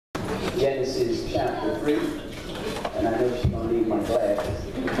Genesis chapter 3. And I know she's going to need my glasses.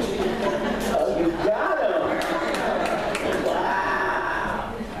 Oh, you got them!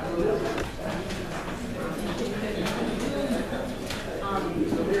 Wow!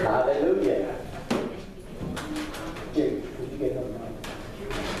 Hallelujah. Jim, could you get her mic?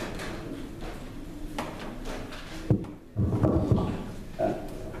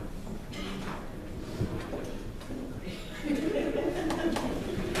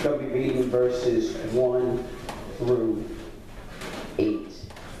 I'll be reading verses 1 through 8.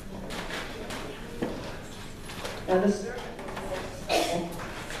 Now the serpent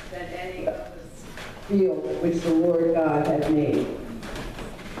that any of the field which the Lord God had made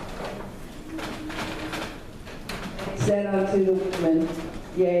said unto the woman,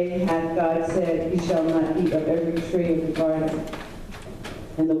 Yea, hath God said, Ye shall not eat of every tree of the garden.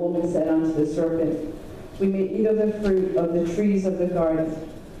 And the woman said unto the serpent, We may eat of the fruit of the trees of the garden.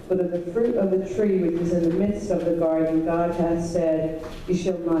 But of the fruit of the tree which is in the midst of the garden, God hath said, You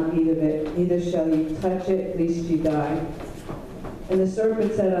shall not eat of it, neither shall ye touch it, lest ye die. And the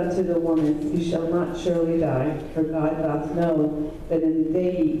serpent said unto the woman, You shall not surely die, for God doth know that in the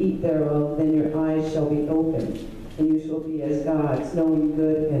day ye eat thereof, then your eyes shall be opened, and you shall be as gods, knowing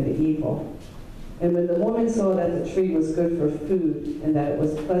good and evil. And when the woman saw that the tree was good for food, and that it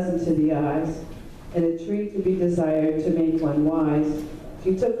was pleasant to the eyes, and a tree to be desired to make one wise,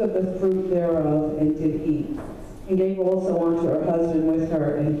 she took of the fruit thereof and did eat, and gave also unto her husband with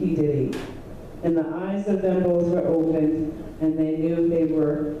her, and he did eat. And the eyes of them both were opened, and they knew they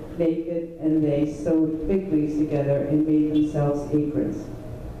were naked, and they sewed fig leaves together and made themselves aprons.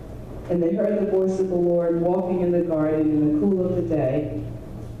 And they heard the voice of the Lord walking in the garden in the cool of the day.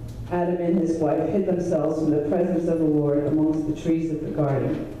 Adam and his wife hid themselves from the presence of the Lord amongst the trees of the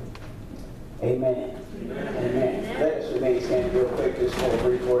garden. Amen. Amen. Let us remain standing real quick just for a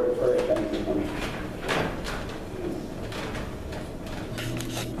brief word of prayer. Thank you, honey.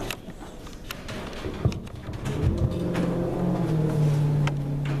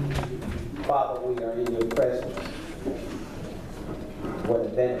 Father, we are in your presence. What a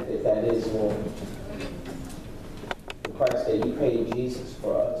benefit that is, Lord. The price that you paid Jesus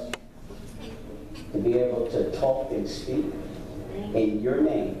for us. To be able to talk and speak in your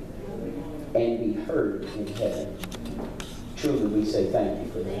name and be heard in heaven. Truly, we say thank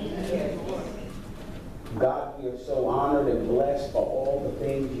you for that. God, we are so honored and blessed for all the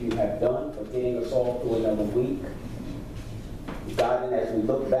things you have done, for getting us all through another week. God, and as we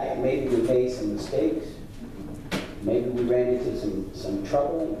look back, maybe we made some mistakes. Maybe we ran into some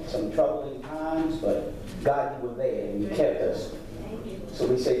troubling times, but God, you were there and you kept us. So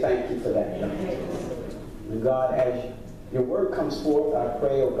we say thank you for that, God. And God, as your word comes forth, I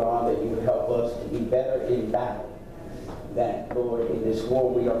pray, oh God, that you would help us to be better in battle. That, Lord, in this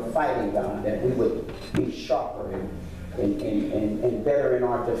war we are fighting, God, that we would be sharper and better in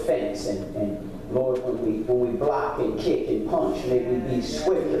our defense. And Lord, when we block and kick and punch, may we be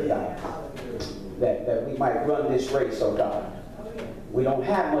swifter, God. That we might run this race, oh God. We don't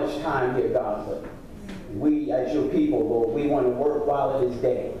have much time here, God, but we, as your people, Lord, we want to work while it is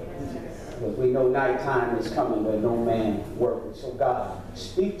day. Because we know nighttime is coming, but no man worketh. So God,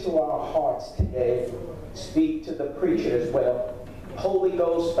 speak to our hearts today. Speak to the preacher as well. Holy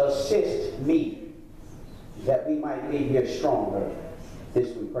Ghost, assist me that we might leave here stronger.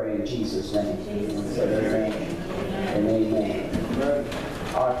 This we pray in Jesus' name. Amen and amen.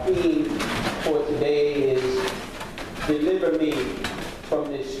 Our theme for today is deliver me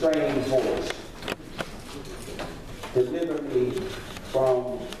from this strange voice. Deliver me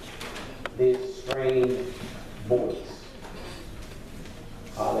from this strange voice.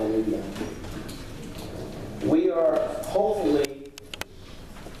 Hallelujah. We are hopefully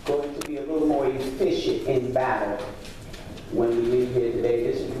going to be a little more efficient in battle when we leave here today.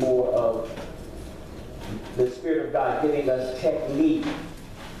 This is more of the Spirit of God giving us technique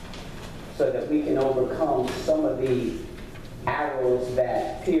so that we can overcome some of the arrows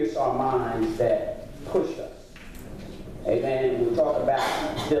that pierce our minds, that push us. Amen. We talk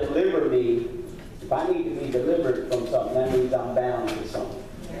about deliver me. If I need to be delivered from something, that means I'm bound to something.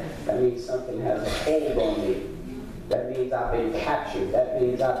 That means something has a hold on me. That means I've been captured. That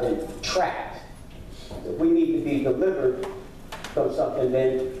means I've been trapped. If we need to be delivered from something,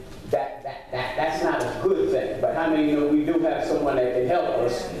 then that's not a good thing. But how many know we do have someone that can help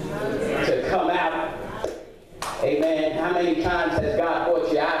us to come out? Amen. How many times has God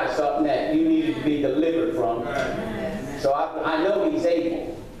brought you out of something that you needed to be delivered from? So I know he's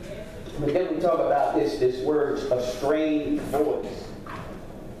able. But then we talk about this word, a strange voice.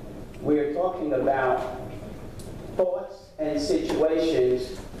 We're talking about thoughts and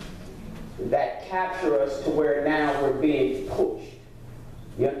situations capture us to where now we're being pushed.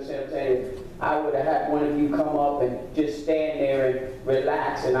 You understand what I'm saying? I would have had one of you come up and just stand there and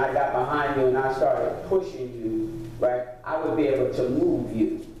relax, and I got behind you and I started pushing you, right? I would be able to move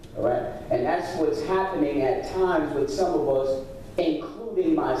you, all right? And that's what's happening at times with some of us,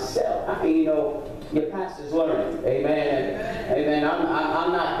 including myself. I mean, you know, your pastor's learning, amen? Amen.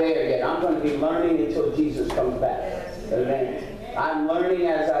 I'm not there yet. I'm going to be learning until Jesus comes back, amen? I'm learning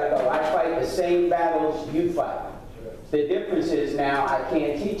as I go. I fight the same battles you fight. The difference is now I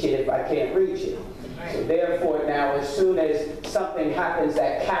can't teach it if I can't reach it. So therefore now, as soon as something happens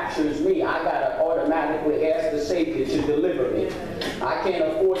that captures me, I got to automatically ask the Savior to deliver me. I can't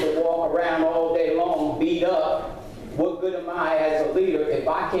afford to walk around all day long beat up. What good am I as a leader if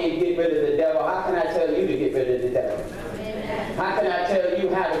I can't get rid of the devil? How can I tell you to get rid of the devil? How can I tell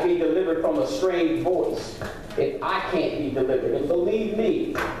you how to be delivered from a strange voice if I can't be delivered? And believe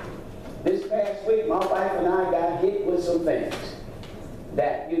me, this past week, my wife and I got hit with some things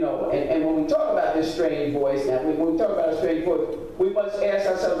that, you know, and when we talk about this strange voice now, when we talk about a strange voice, we must ask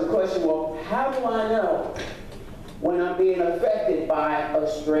ourselves the question, well, how do I know when I'm being affected by a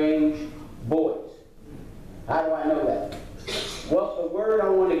strange voice? How do I know that? Well, the word I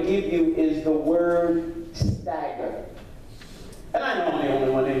want to give you is the word stagger. And I know I'm the only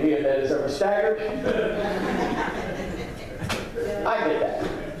one in here that has ever staggered. I get that.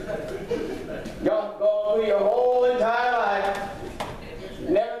 Y'all go through your whole entire life,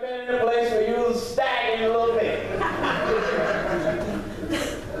 never been in a place where you staggering a little bit.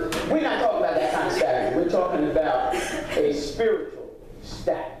 We're not talking about that kind of staggering. We're talking about a spiritual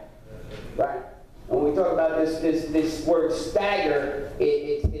stagger, right? When we talk about this word stagger,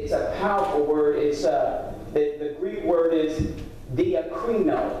 it's a powerful word. It's the Greek word is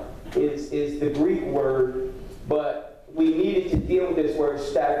diakrino, is the Greek word, but we needed to deal with this word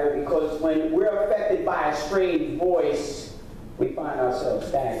stagger because when we're affected by a strange voice, we find ourselves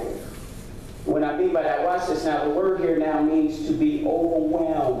staggered. What I mean by that, watch this now, the word here now means to be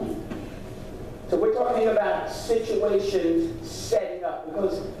overwhelmed. So we're talking about situations setting up,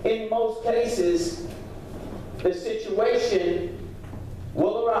 because in most cases, the situation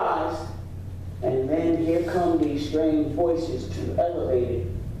will arise, and then here come these strange voices to elevate it.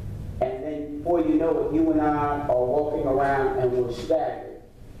 And then, before you know it, you and I are walking around and we're staggered.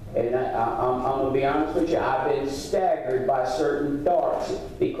 And I'm going to be honest with you, I've been staggered by certain darts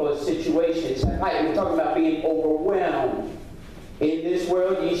because situations have heightened. We're talking about being overwhelmed. In this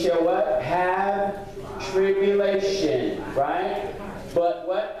world ye shall what? Have tribulation, right? But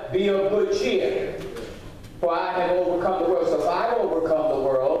what? Be of good cheer. For I have overcome the world. So if I've overcome the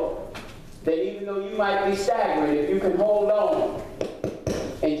world, then even though you might be staggering, if you can hold on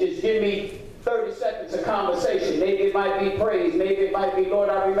and just give me 30 seconds of conversation. Maybe it might be praise. Maybe it might be, Lord,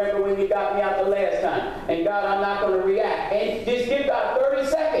 I remember when you got me out the last time. And God, I'm not going to react. And just give God 30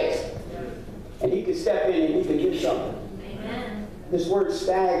 seconds. And he can step in and he can do something. Amen. This word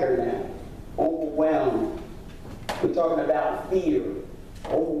stagger now. Overwhelmed. We're talking about fear.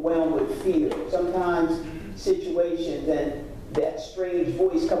 Overwhelmed with fear. Sometimes situations and that strange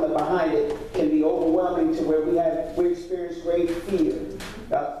voice coming behind it can be overwhelming to where we experience great fear.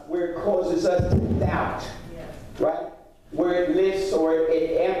 Where it causes us to doubt, right? Where it lifts or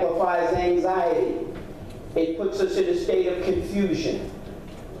it amplifies anxiety. It puts us in a state of confusion,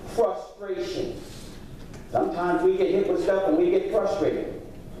 frustration. Sometimes we get hit with stuff and we get frustrated,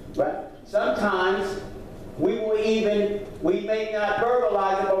 right? Sometimes we may not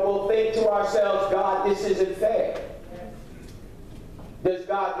verbalize it, but we'll think to ourselves, God, this isn't fair. Does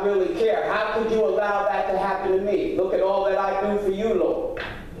God really care? How could you allow that to happen to me? Look at all that I do for you, Lord.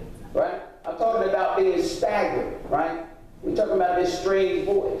 Right? I'm talking about being staggered, right? We're talking about this strange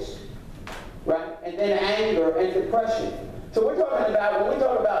voice. Right? And then anger and depression. So we're talking about, when we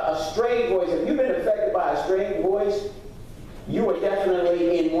talk about a strange voice, if you've been affected by a strange voice, you are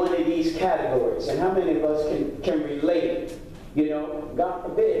definitely in one of these categories. And how many of us can relate? You know, God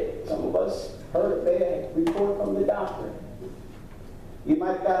forbid, some of us heard a bad report from the doctor. You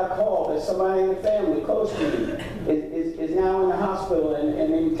might have got a call that somebody in the family close to you is now in the hospital and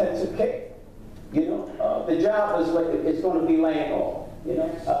in intensive care. You know, the job is going to be laying off. You know,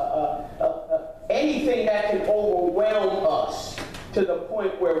 anything that can overwhelm us to the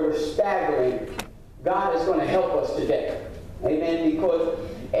point where we're staggering, God is going to help us today. Amen. Because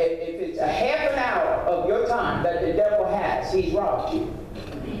if it's a half an hour of your time that the devil has, he's robbed you.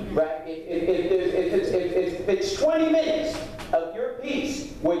 Right? If it's 20 minutes of your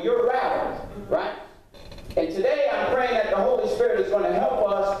peace where you're rattled, right? And today I'm praying that the Holy Spirit is going to help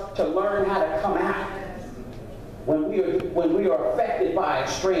us to learn how to come out when we are affected by a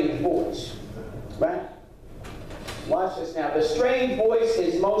strange voice. Right? Watch this now. The strange voice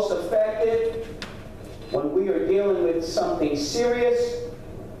is most effective when we are dealing with something serious,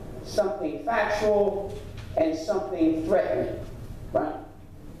 something factual, and something threatening. Right?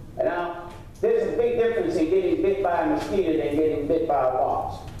 And now, there's a big difference in getting bit by a mosquito than getting bit by a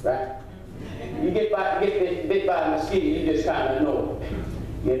wasp. Right? You get bit by a mosquito, you just kind of know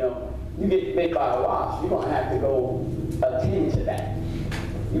it. You know, you get bit by a wasp, you're going to have to go attend to that.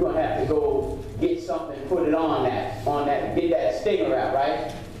 You're going to have to go get something, put it on that, get that stinger out,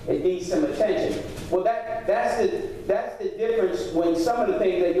 right? It needs some attention. Well, that's the difference when some of the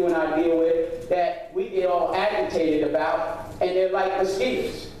things that you and I deal with that we get all agitated about, and they're like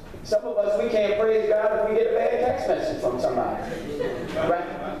mosquitoes. Some of us, we can't praise God if we get a bad text message from somebody.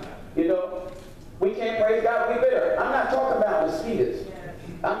 Right? You know, we can't praise God if we're bitter. I'm not talking about mosquitoes.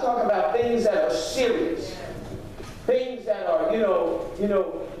 I'm talking about things that are serious. Things that are,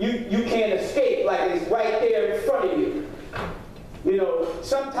 you can't escape, like it's right there in front of you. You know,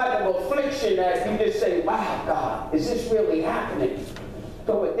 some type of affliction that you just say, wow, God, is this really happening?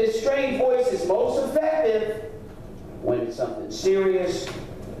 So this strange voice is most effective when it's something serious,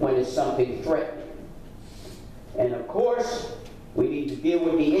 when it's something threatening. And of course, we need to deal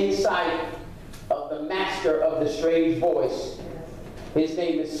with the insight of the master of the strange voice. His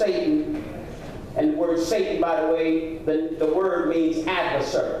name is Satan. And the word Satan, by the way, the word means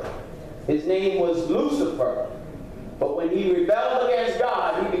adversary. His name was Lucifer. But when he rebelled against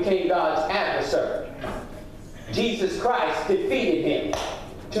God, he became God's adversary. Jesus Christ defeated him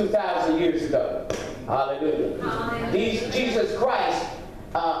 2,000 years ago. Hallelujah. Jesus Christ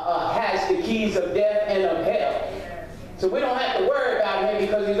has the keys of death and of hell. So we don't have to worry about him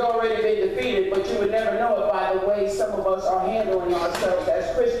because he's already been defeated, but you would never know it by the way some of us are handling ourselves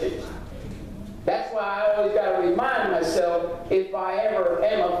as Christians. That's why I always got to remind myself, if I ever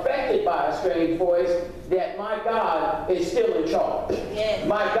am affected by a strange voice, that my God is still in charge. Yes.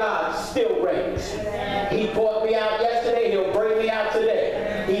 My God still reigns. Yes. He brought me out yesterday, he'll bring me out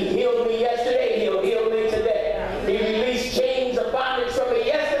today. He healed me yesterday, he'll heal me today. He released chains of bondage from me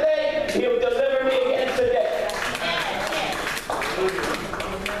yesterday, he'll deliver me again today.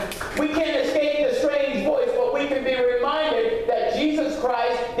 We can't escape the strange voice, but we can be reminded that Jesus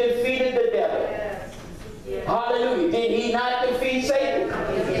Christ defeated the devil. Hallelujah. Did he not defeat Satan?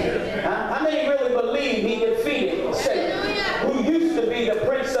 How many really believe he defeated Satan, who used to be the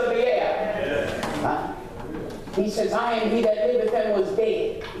prince of the air? He says, I am he that liveth and was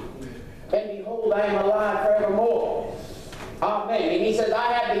dead. And behold, I am alive forevermore. Amen. And he says,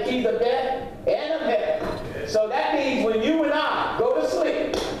 I have the keys of death and of hell. So that means when you and I go to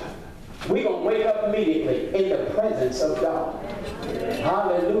sleep, we're going to wake up immediately in the presence of God.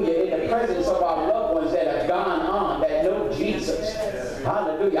 Hallelujah. In the presence of our loved ones that have gone on, that know Jesus.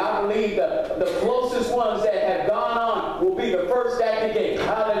 Hallelujah. I believe the closest ones that have gone on will be the first at the gate.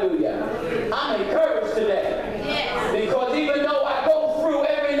 Hallelujah. I'm encouraged today. Because even though I go through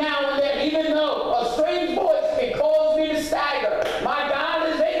every now and then, even though a strange voice can cause me to stagger, my God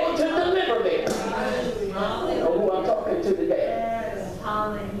is able to deliver me. You know who I'm talking to today.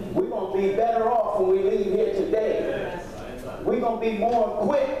 We're going to be better off when we leave here today. We're going to be more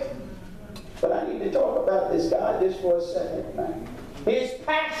equipped. But I need to talk about this guy just for a second. Right? His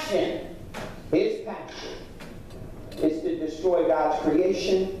passion is to destroy God's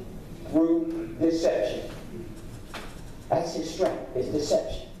creation through deception. That's his strength, his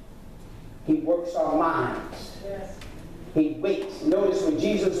deception. He works our minds. Yes. He waits. Notice when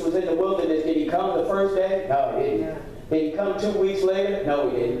Jesus was in the wilderness, did he come the first day? No, he didn't. Did he come 2 weeks later? No,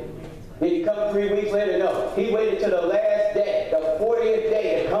 he didn't. Did he come 3 weeks later? No. He waited till the last day, the 40th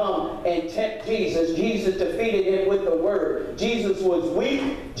day, to come and tempt Jesus. Jesus defeated him with the word. Jesus was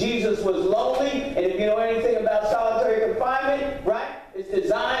weak. Jesus was lonely. And if you know anything about solitary confinement, right? It's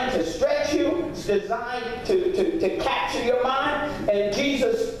designed to stretch you. It's designed to capture your mind. And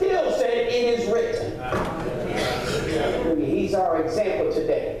Jesus still said, it is written. He's our example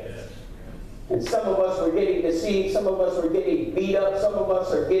today. And some of us were getting deceived, some of us were getting beat up, some of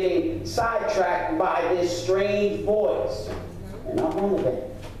us are getting sidetracked by this strange voice. And I'm one of them.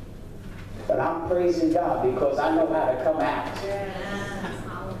 But I'm praising God because I know how to come out.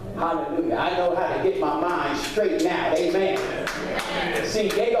 Hallelujah. I know how to get my mind straightened out. Amen. See,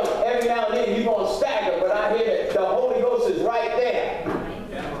 every now and then you're going to stagger, but I hear that the Holy Ghost is right there.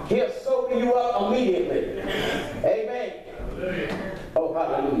 He'll sober you up immediately. Amen. Oh,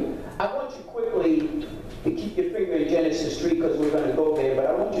 hallelujah. I want you quickly to keep your finger in Genesis 3 because we're going to go there, but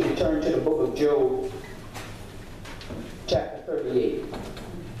I want you to turn to the book of Job, chapter 38.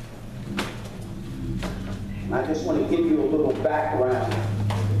 I just want to give you a little background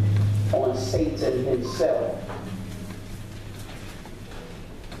on Satan himself.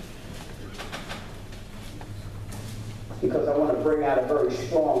 Because I want to bring out a very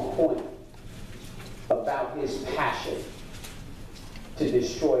strong point about his passion to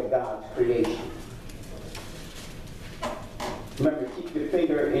destroy God's creation. Remember, keep your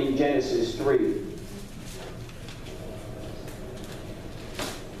finger in Genesis 3.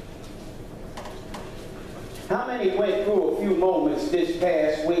 How many went through a few moments this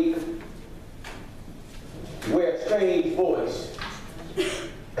past week where a strange voice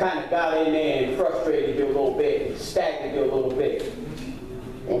kind of got in there and frustrated you a little bit, staggered you a little bit?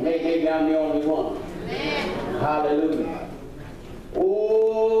 And maybe I'm the only one. Amen. Hallelujah.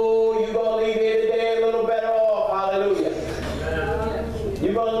 Oh, you're going to leave here today a little better off. Hallelujah.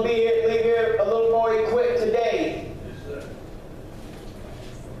 You're going to leave here a little more equipped today.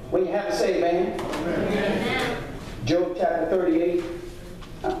 When you have to say, man. Amen. Job chapter 38.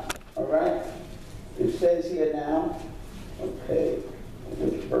 All right. It says here now. Okay.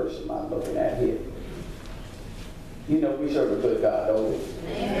 Which verse am I looking at here? You know we serve a good God, don't we?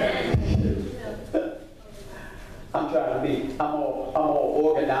 Amen. I'm trying to be, I'm all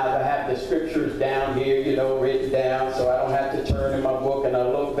organized. I have the scriptures down here, you know, written down, so I don't have to turn in my book and I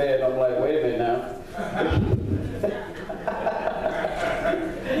look there and I'm like, wait a minute now.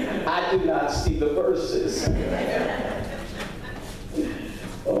 I do not see the verses.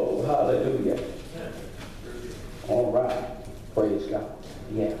 Oh, hallelujah. All right. Praise God.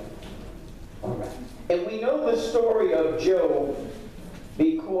 Yeah. All right. And we know the story of Job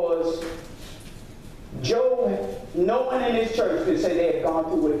because Job, no one in his church can say they have gone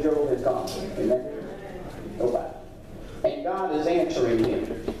through what Job has gone through. Amen? Nobody. And God is answering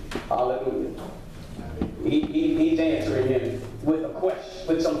him. Hallelujah. He's answering him with a question,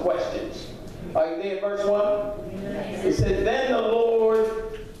 with some questions. Are you there, verse 1? It says, then the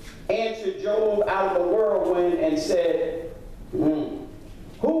Lord answered Job out of the whirlwind and said,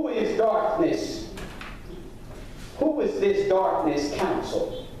 who is darkness? Who is this darkness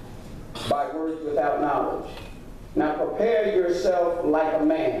counsel? By words without knowledge. Now prepare yourself like a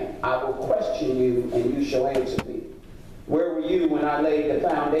man. I will question you, and you shall answer me. Where were you when I laid the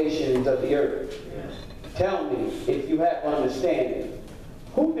foundations of the earth? Yes. Tell me if you have understanding.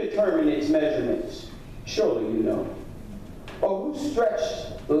 Who determined its measurements? Surely you know. Or who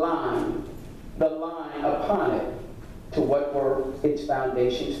stretched the line upon it? To what were its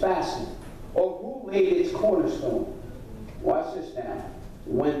foundations fastened? Or who laid its cornerstone? Watch this now.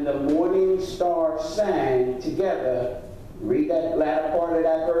 When the morning stars sang together, read that latter part of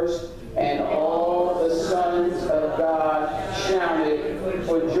that verse, and all the sons of God shouted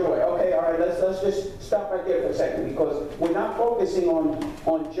for joy. Okay, all right, let's just stop right there for a second, because we're not focusing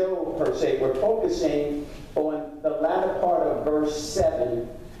on Job per se. We're focusing on the latter part of verse 7,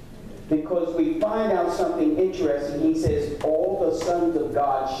 because we find out something interesting. He says, all the sons of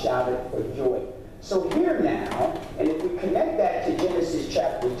God shouted for joy. So here now, and if we connect that to Genesis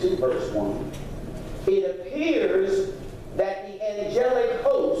chapter 2, verse 1, it appears that the angelic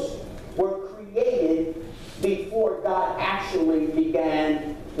hosts were created before God actually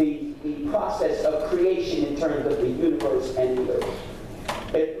began the process of creation in terms of the universe and the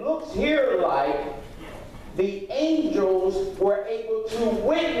earth. It looks here like the angels were able to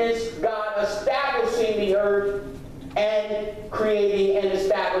witness God establishing the earth and creating and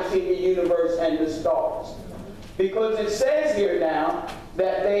establishing the universe and the stars. Because it says here now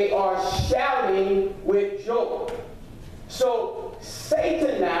that they are shouting with joy. So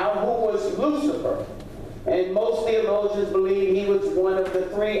Satan now, who was Lucifer, and most theologians believe he was one of the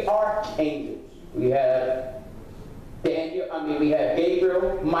three archangels. We have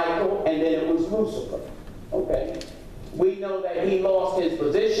Gabriel, Michael, and then it was Lucifer. Okay. We know that he lost his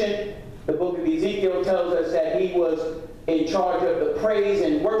position. The book of Ezekiel tells us that he was in charge of the praise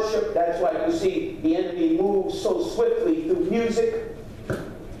and worship. That's why you see the enemy move so swiftly through music.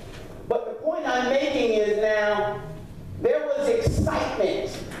 But the point I'm making is now, there was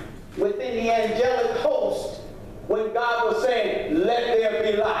excitement within the angelic host when God was saying, let there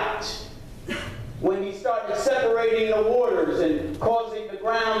be light. When he started separating the waters and causing the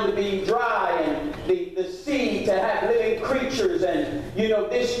ground to be dry and the sea to have living creatures, and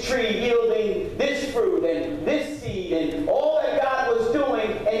this tree yielding this fruit and this seed, and all that God was doing.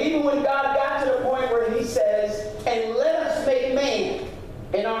 And even when God got to the point where he says, and let us make man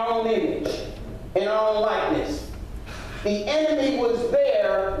in our own image, in our own likeness, the enemy was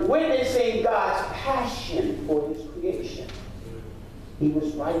there witnessing God's passion for his creation. He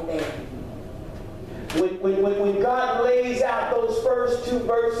was right there. When God lays out those first two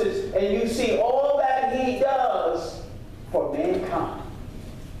verses and you see all that he does for mankind,